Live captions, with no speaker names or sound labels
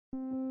No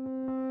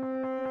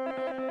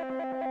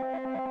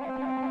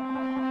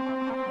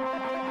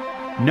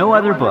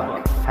other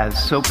book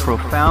has so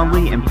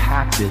profoundly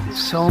impacted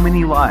so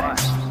many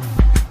lives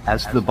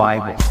as the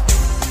Bible.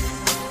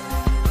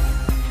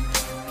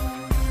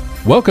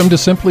 Welcome to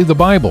Simply the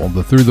Bible,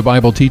 the Through the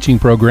Bible teaching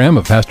program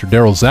of Pastor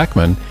Daryl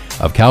Zachman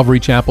of Calvary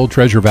Chapel,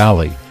 Treasure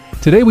Valley.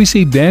 Today we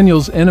see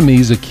Daniel's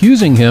enemies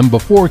accusing him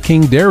before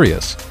King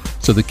Darius,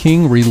 so the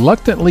king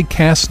reluctantly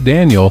casts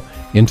Daniel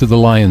into the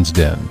lion's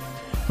den.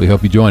 We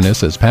hope you join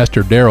us as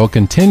Pastor Daryl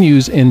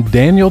continues in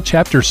Daniel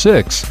chapter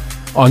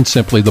 6 on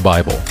Simply the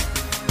Bible.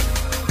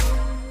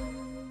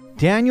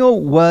 Daniel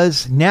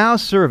was now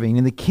serving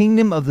in the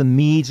kingdom of the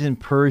Medes and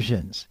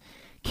Persians.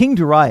 King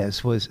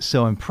Darius was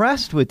so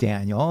impressed with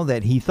Daniel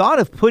that he thought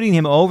of putting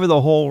him over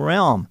the whole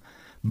realm.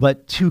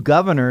 But 2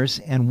 governors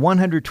and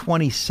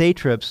 120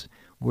 satraps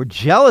were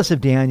jealous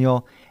of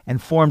Daniel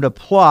and formed a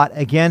plot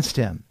against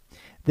him.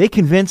 They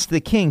convinced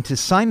the king to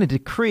sign a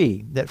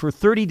decree that for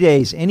 30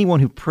 days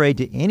anyone who prayed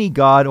to any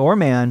god or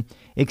man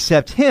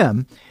except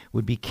him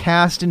would be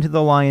cast into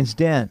the lion's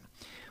den.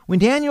 When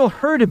Daniel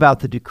heard about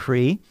the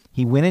decree,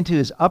 he went into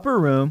his upper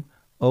room,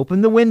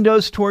 opened the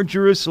windows toward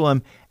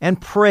Jerusalem, and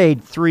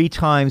prayed 3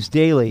 times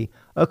daily,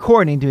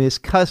 according to his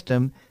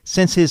custom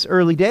since his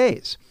early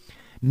days.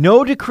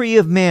 No decree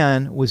of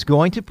man was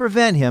going to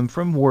prevent him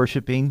from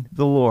worshiping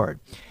the Lord.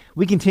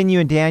 We continue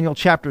in Daniel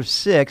chapter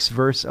 6,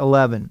 verse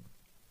 11.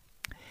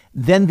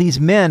 Then these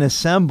men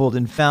assembled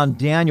and found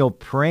Daniel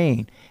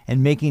praying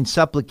and making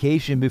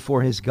supplication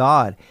before his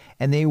God.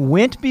 And they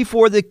went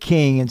before the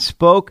king and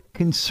spoke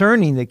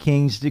concerning the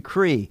king's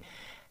decree.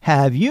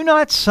 Have you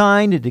not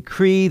signed a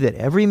decree that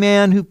every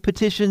man who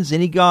petitions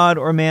any god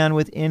or man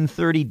within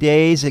 30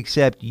 days,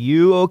 except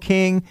you, O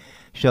king,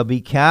 shall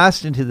be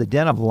cast into the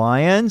den of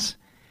lions?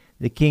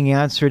 The king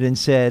answered and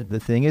said,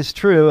 The thing is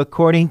true,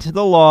 according to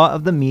the law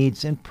of the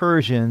Medes and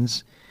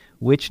Persians,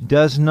 which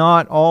does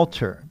not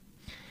alter.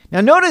 Now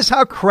notice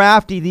how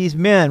crafty these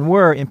men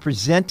were in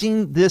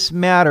presenting this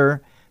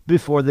matter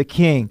before the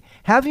king.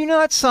 Have you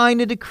not signed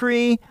a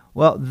decree?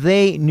 Well,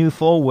 they knew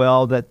full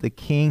well that the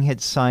king had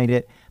signed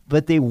it,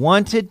 but they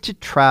wanted to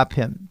trap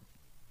him.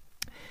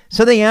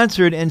 So they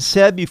answered and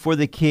said before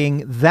the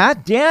king,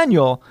 That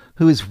Daniel,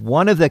 who is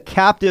one of the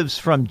captives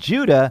from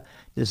Judah,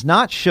 does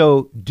not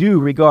show due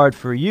regard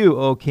for you,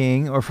 O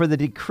king, or for the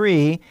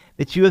decree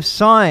that you have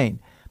signed,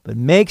 but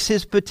makes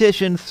his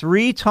petition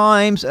 3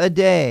 times a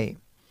day.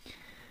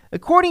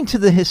 According to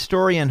the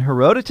historian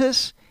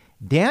Herodotus,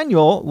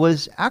 Daniel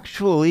was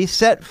actually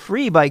set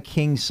free by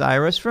King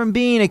Cyrus from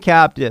being a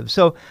captive.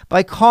 So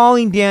by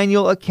calling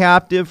Daniel a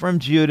captive from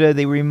Judah,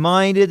 they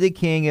reminded the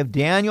king of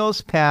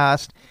Daniel's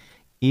past,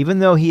 even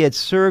though he had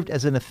served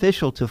as an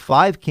official to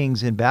 5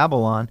 kings in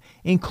Babylon,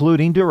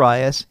 including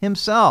Darius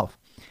himself.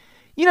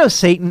 You know,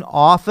 Satan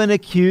often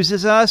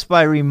accuses us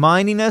by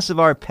reminding us of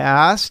our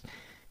past.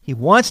 He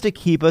wants to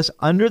keep us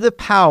under the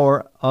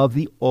power of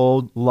the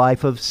old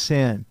life of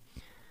sin.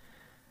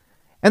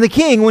 And the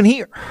king, when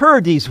he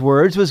heard these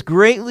words, was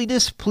greatly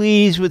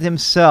displeased with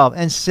himself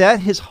and set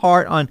his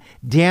heart on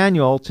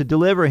Daniel to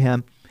deliver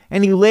him.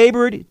 And he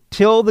labored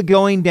till the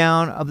going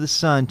down of the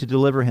sun to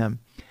deliver him.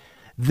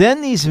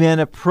 Then these men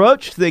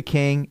approached the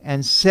king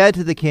and said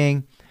to the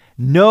king,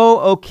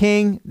 Know, O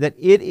king, that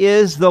it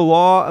is the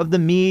law of the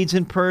Medes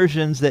and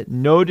Persians that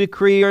no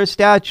decree or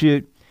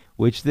statute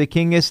which the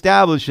king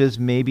establishes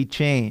may be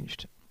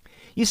changed.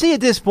 You see, at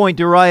this point,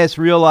 Darius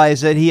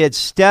realized that he had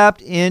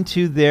stepped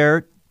into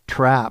their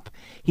trap.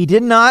 He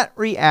did not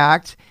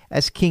react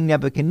as King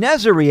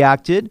Nebuchadnezzar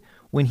reacted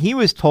when he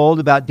was told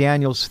about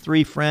Daniel's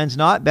 3 friends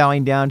not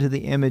bowing down to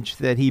the image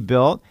that he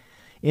built.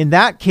 In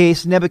that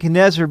case,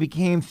 Nebuchadnezzar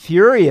became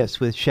furious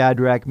with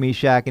Shadrach,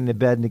 Meshach, and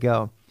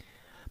Abednego.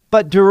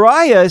 But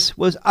Darius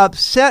was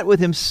upset with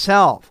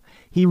himself.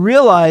 He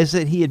realized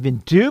that he had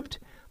been duped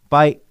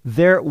by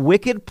their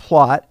wicked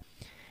plot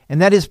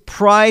and that his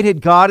pride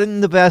had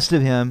gotten the best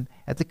of him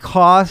at the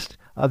cost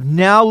of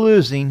now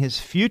losing his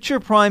future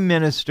prime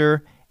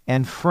minister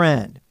and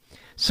friend.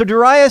 So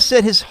Darius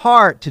set his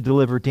heart to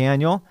deliver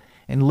Daniel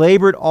and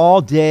labored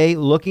all day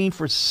looking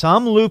for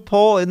some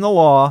loophole in the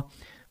law,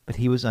 but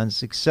he was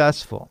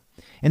unsuccessful.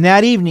 And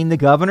that evening, the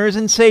governors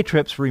and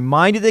satraps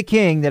reminded the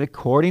king that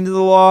according to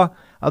the law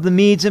of the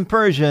Medes and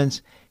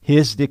Persians,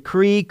 his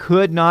decree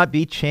could not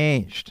be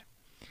changed.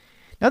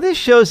 Now this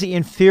shows the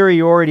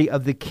inferiority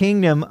of the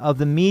kingdom of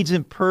the Medes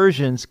and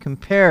Persians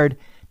compared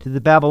to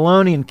the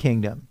Babylonian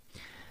kingdom.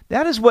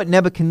 That is what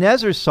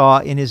Nebuchadnezzar saw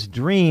in his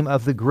dream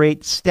of the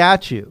great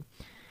statue.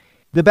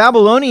 The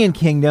Babylonian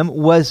kingdom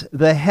was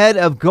the head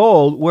of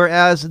gold,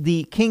 whereas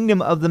the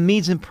kingdom of the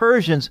Medes and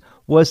Persians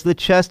was the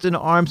chest and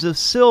arms of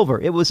silver.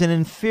 It was an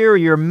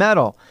inferior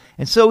metal.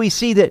 And so we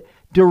see that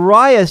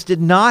Darius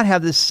did not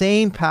have the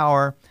same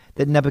power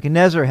that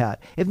Nebuchadnezzar had.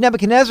 If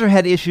Nebuchadnezzar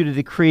had issued a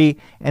decree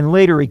and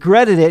later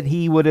regretted it,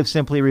 he would have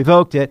simply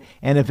revoked it.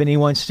 And if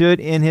anyone stood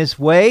in his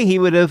way, he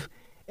would have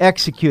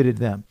executed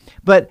them.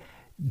 But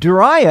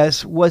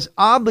Darius was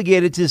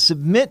obligated to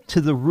submit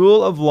to the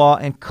rule of law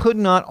and could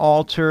not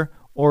alter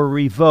or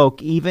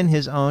revoke even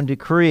his own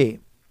decree.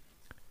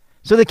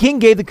 So the king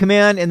gave the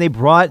command, and they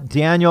brought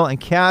Daniel and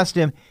cast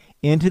him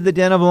into the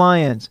den of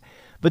lions.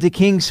 But the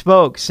king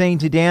spoke, saying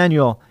to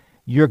Daniel,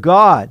 "Your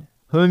God,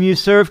 whom you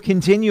serve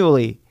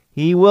continually,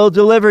 he will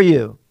deliver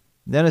you."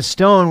 Then a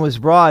stone was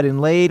brought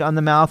and laid on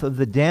the mouth of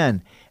the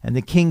den, and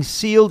the king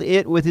sealed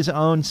it with his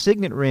own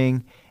signet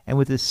ring and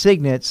with the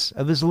signets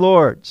of his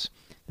lords,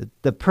 that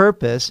the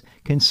purpose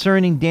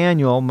concerning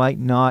Daniel might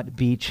not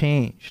be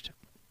changed.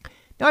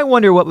 Now I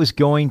wonder what was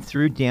going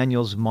through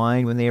Daniel's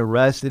mind when they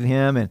arrested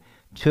him and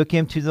took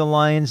him to the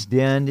lion's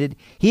den. Did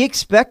he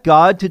expect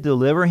God to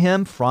deliver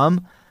him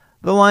from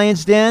the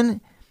lion's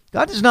den?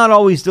 God does not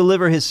always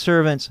deliver his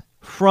servants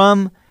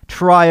from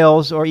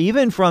trials or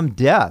even from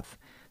death.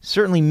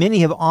 Certainly many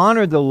have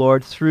honored the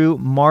Lord through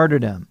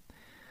martyrdom.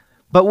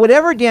 But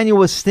whatever Daniel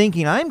was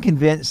thinking, I'm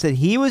convinced that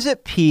he was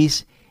at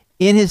peace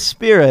in his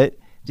spirit,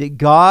 that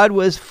God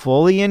was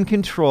fully in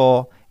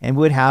control and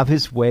would have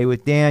his way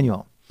with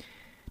Daniel.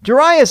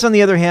 Darius, on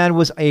the other hand,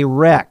 was a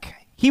wreck.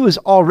 He was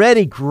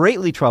already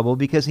greatly troubled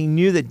because he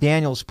knew that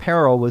Daniel's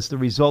peril was the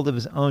result of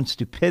his own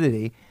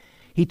stupidity.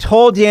 He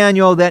told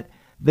Daniel that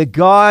the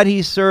God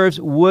he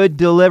serves would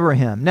deliver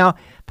him. Now,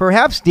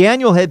 perhaps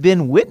Daniel had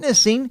been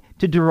witnessing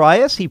to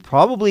Darius. He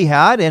probably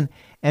had, and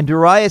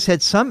Darius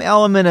had some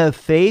element of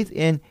faith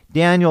in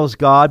Daniel's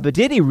God. But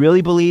did he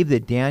really believe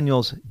that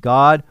Daniel's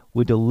God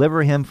would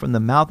deliver him from the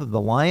mouth of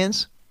the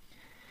lions?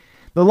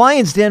 The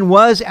lion's den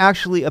was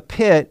actually a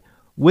pit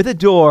with a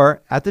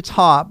door at the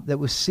top that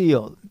was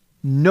sealed.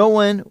 No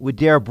one would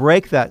dare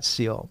break that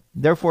seal.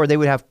 Therefore, they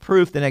would have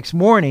proof the next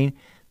morning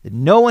that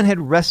no one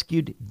had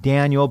rescued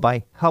Daniel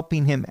by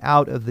helping him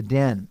out of the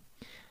den.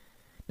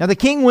 Now the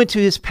king went to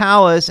his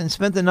palace and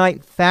spent the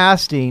night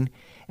fasting,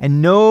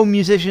 and no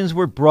musicians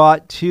were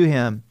brought to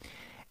him,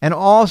 and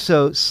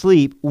also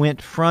sleep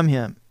went from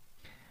him.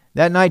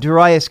 That night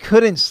Darius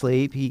couldn't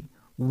sleep. He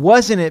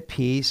wasn't at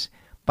peace.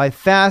 By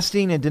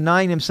fasting and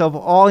denying himself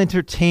all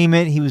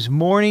entertainment, he was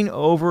mourning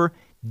over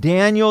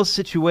Daniel's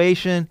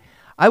situation.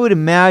 I would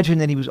imagine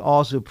that he was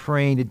also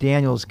praying to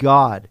Daniel's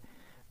God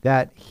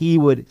that he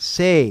would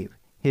save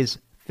his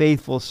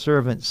faithful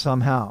servant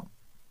somehow.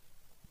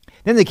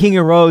 Then the king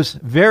arose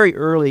very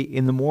early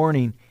in the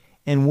morning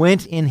and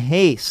went in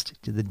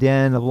haste to the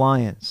den of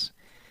lions.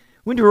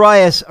 When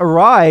Darius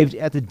arrived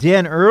at the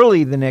den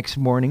early the next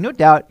morning, no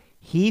doubt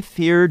he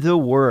feared the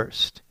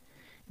worst.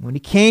 When he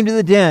came to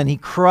the den, he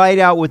cried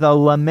out with a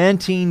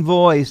lamenting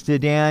voice to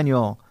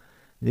Daniel.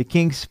 The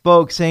king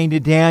spoke, saying to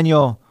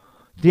Daniel,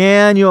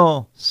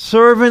 "Daniel,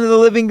 servant of the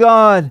living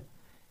God,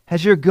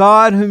 has your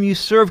God whom you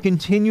serve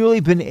continually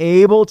been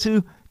able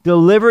to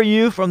deliver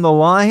you from the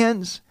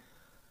lions?"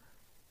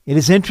 It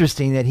is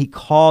interesting that he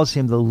calls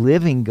him the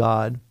living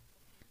God.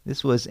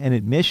 This was an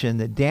admission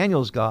that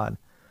Daniel's God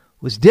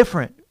was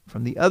different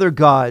from the other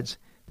gods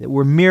that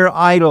were mere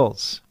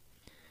idols.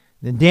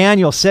 Then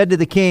Daniel said to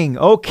the king,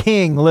 "O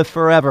king, live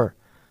forever.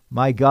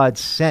 My God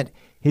sent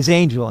his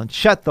angel and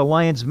shut the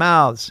lions'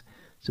 mouths,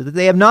 so that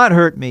they have not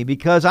hurt me,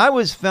 because I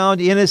was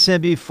found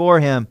innocent before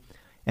him.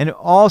 And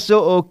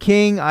also, O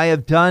king, I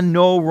have done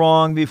no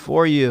wrong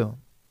before you."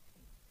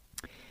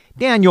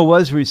 Daniel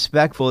was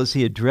respectful as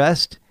he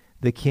addressed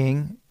the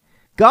king.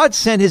 God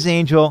sent his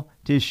angel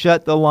to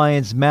shut the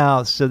lions'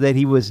 mouths so that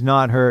he was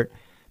not hurt.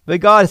 But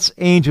God's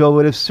angel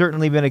would have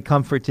certainly been a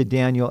comfort to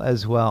Daniel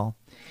as well.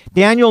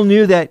 Daniel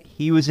knew that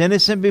he was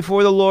innocent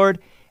before the Lord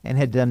and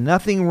had done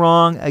nothing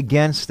wrong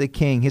against the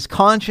king. His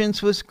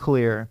conscience was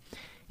clear.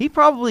 He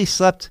probably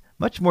slept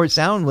much more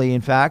soundly,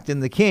 in fact, than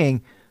the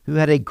king, who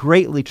had a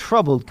greatly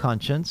troubled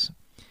conscience.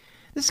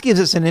 This gives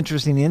us an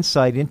interesting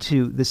insight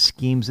into the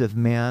schemes of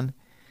man.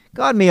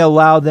 God may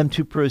allow them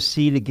to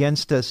proceed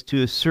against us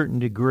to a certain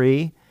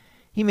degree.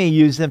 He may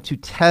use them to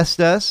test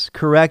us,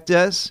 correct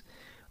us,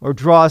 or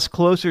draw us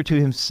closer to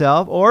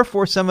himself, or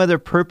for some other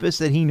purpose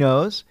that he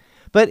knows.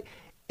 But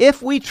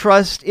if we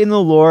trust in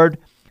the Lord,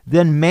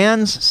 then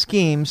man's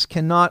schemes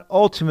cannot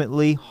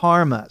ultimately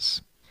harm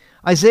us.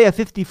 Isaiah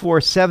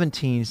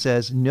 54:17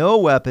 says, "No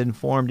weapon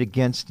formed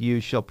against you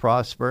shall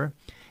prosper,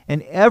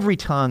 and every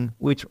tongue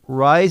which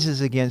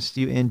rises against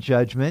you in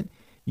judgment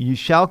you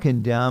shall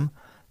condemn.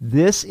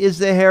 This is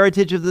the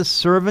heritage of the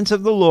servants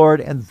of the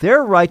Lord, and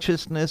their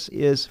righteousness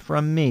is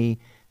from me,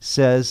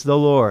 says the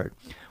Lord."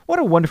 What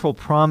a wonderful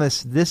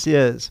promise this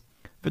is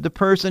for the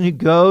person who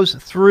goes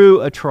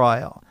through a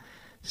trial.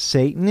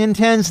 Satan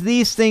intends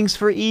these things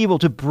for evil,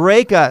 to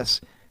break us,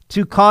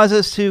 to cause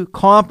us to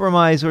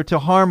compromise or to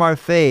harm our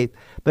faith.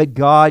 But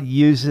God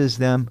uses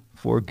them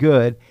for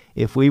good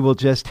if we will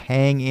just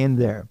hang in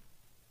there.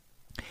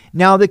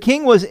 Now the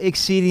king was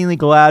exceedingly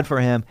glad for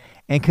him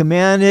and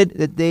commanded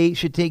that they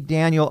should take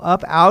Daniel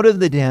up out of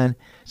the den.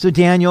 So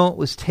Daniel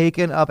was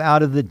taken up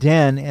out of the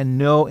den, and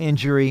no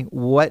injury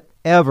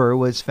whatever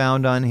was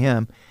found on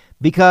him,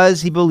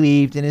 because he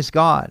believed in his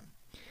God.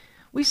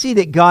 We see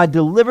that God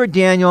delivered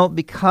Daniel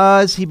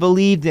because he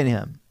believed in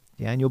him.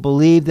 Daniel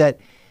believed that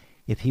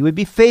if he would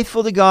be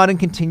faithful to God and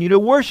continue to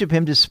worship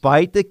him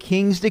despite the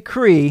king's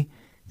decree,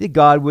 that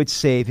God would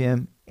save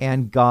him,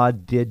 and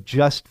God did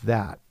just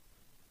that.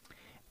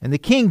 And the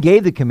king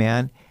gave the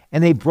command,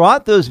 And they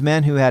brought those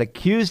men who had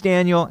accused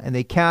Daniel, and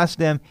they cast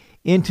them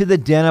into the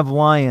den of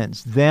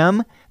lions,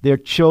 them, their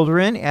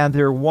children, and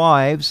their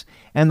wives.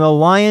 And the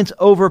lions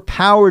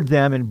overpowered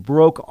them and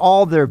broke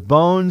all their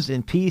bones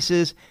in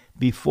pieces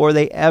before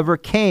they ever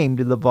came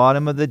to the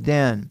bottom of the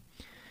den.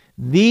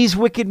 These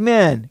wicked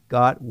men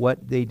got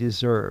what they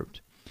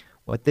deserved.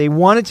 What they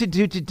wanted to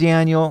do to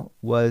Daniel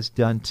was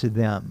done to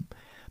them.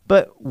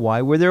 But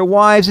why were their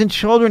wives and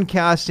children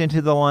cast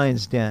into the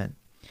lion's den?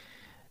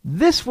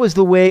 This was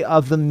the way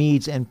of the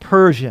Medes and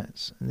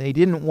Persians. They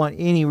didn't want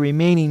any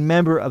remaining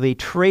member of a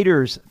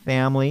traitor's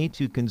family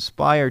to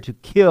conspire to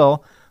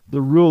kill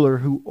the ruler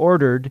who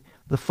ordered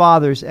the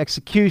father's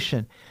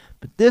execution.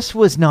 But this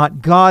was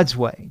not God's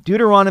way.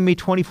 Deuteronomy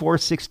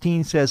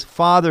 24:16 says,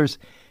 "Fathers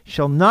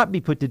shall not be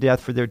put to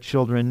death for their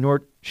children,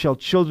 nor shall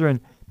children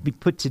be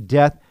put to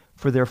death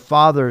for their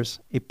fathers.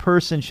 A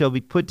person shall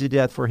be put to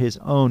death for his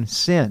own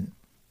sin."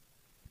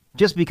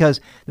 Just because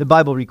the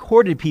Bible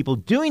recorded people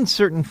doing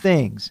certain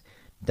things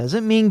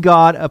doesn't mean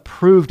God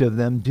approved of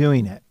them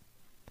doing it.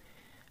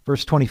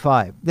 Verse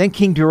 25, "Then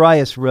King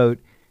Darius wrote,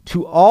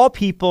 'To all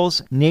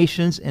peoples,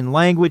 nations, and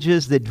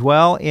languages that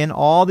dwell in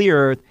all the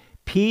earth,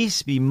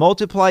 peace be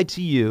multiplied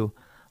to you.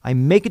 I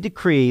make a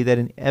decree that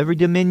in every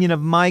dominion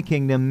of my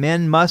kingdom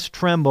men must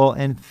tremble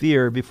and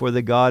fear before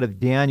the God of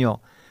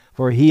Daniel.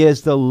 For he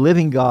is the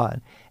living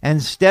God,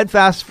 and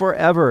steadfast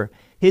forever.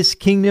 His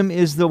kingdom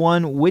is the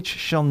one which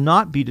shall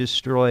not be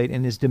destroyed,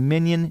 and his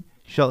dominion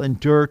shall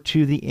endure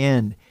to the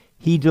end.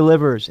 He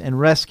delivers and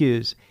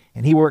rescues,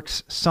 and he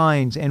works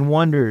signs and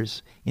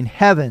wonders in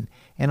heaven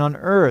and on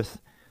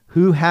earth,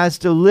 who has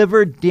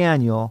delivered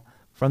Daniel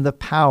from the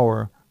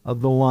power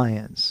of the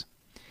lions."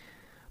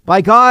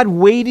 By God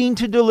waiting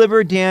to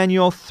deliver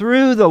Daniel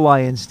through the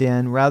lion's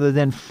den rather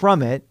than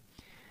from it,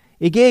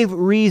 it gave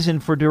reason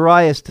for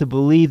Darius to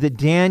believe that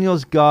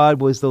Daniel's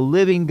God was the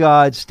living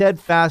God,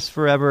 steadfast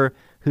forever,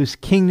 whose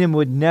kingdom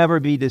would never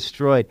be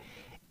destroyed.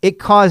 It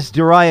caused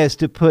Darius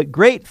to put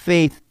great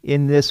faith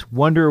in this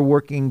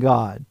wonder-working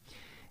God.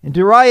 And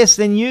Darius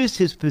then used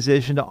his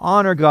position to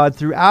honor God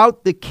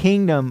throughout the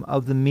kingdom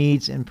of the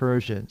Medes and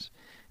Persians.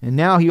 And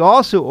now he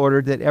also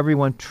ordered that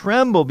everyone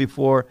tremble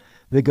before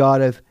the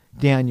God of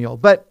Daniel.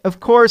 But, of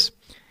course,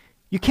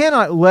 you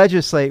cannot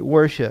legislate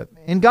worship.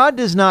 And God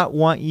does not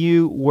want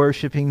you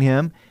worshiping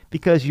him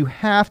because you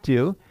have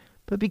to,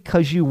 but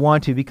because you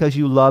want to, because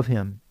you love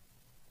him.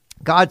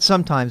 God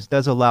sometimes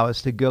does allow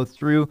us to go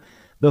through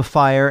the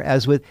fire,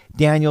 as with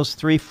Daniel's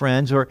 3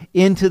 friends, or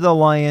into the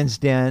lion's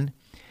den.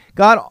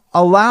 God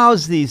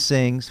allows these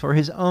things for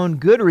his own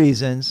good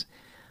reasons,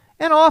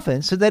 and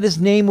often so that his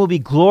name will be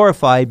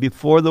glorified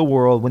before the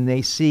world when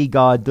they see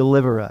God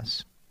deliver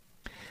us.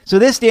 So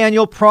this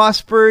Daniel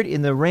prospered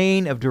in the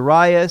reign of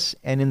Darius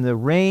and in the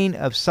reign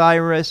of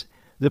Cyrus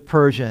the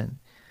Persian.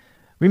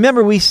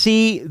 Remember, we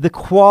see the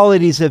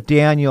qualities of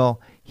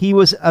Daniel. He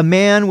was a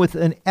man with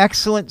an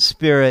excellent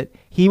spirit.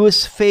 He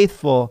was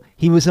faithful.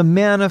 He was a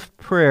man of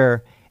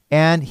prayer,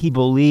 and he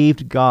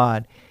believed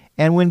God.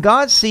 And when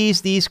God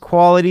sees these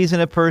qualities in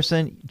a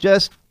person,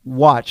 just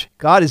watch.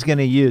 God is going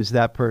to use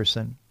that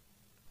person.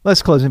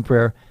 Let's close in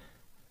prayer.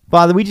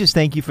 Father, we just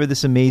thank you for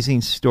this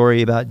amazing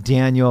story about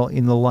Daniel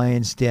in the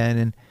lion's den.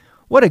 And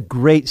what a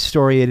great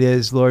story it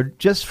is, Lord,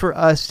 just for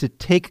us to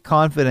take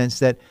confidence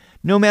that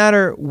no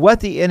matter what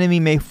the enemy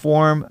may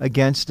form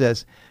against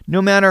us,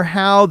 no matter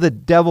how the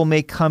devil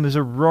may come as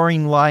a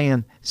roaring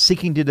lion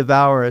seeking to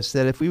devour us,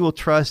 that if we will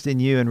trust in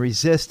you and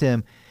resist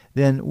him,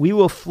 then we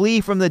will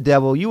flee from the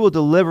devil. You will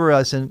deliver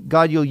us, and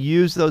God, you'll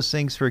use those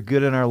things for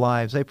good in our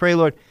lives. I pray,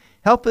 Lord,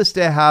 help us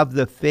to have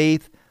the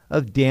faith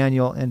of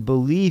Daniel and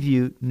believe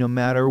you no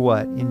matter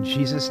what. In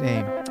Jesus'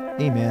 name,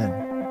 amen.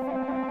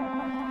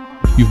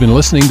 You've been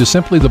listening to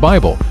Simply the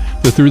Bible,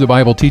 the Through the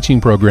Bible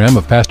teaching program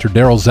of Pastor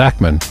Daryl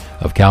Zachman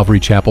of Calvary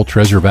Chapel,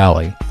 Treasure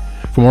Valley.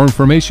 For more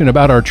information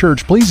about our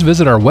church, please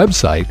visit our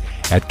website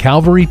at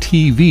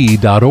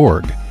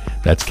calvarytv.org.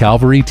 That's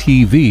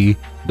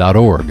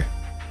calvarytv.org.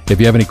 If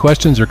you have any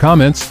questions or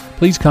comments,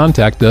 please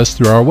contact us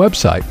through our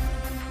website.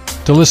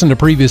 To listen to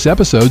previous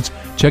episodes,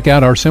 check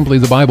out our Simply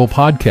the Bible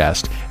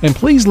podcast, and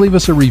please leave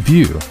us a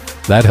review.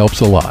 That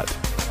helps a lot.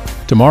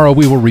 Tomorrow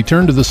we will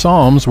return to the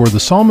Psalms, where the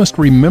psalmist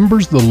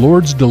remembers the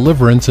Lord's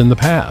deliverance in the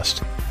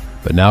past.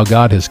 But now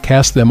God has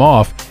cast them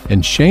off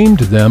and shamed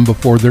them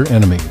before their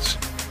enemies.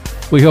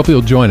 We hope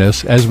you'll join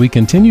us as we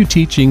continue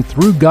teaching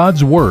through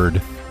God's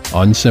Word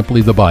on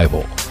Simply the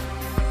Bible.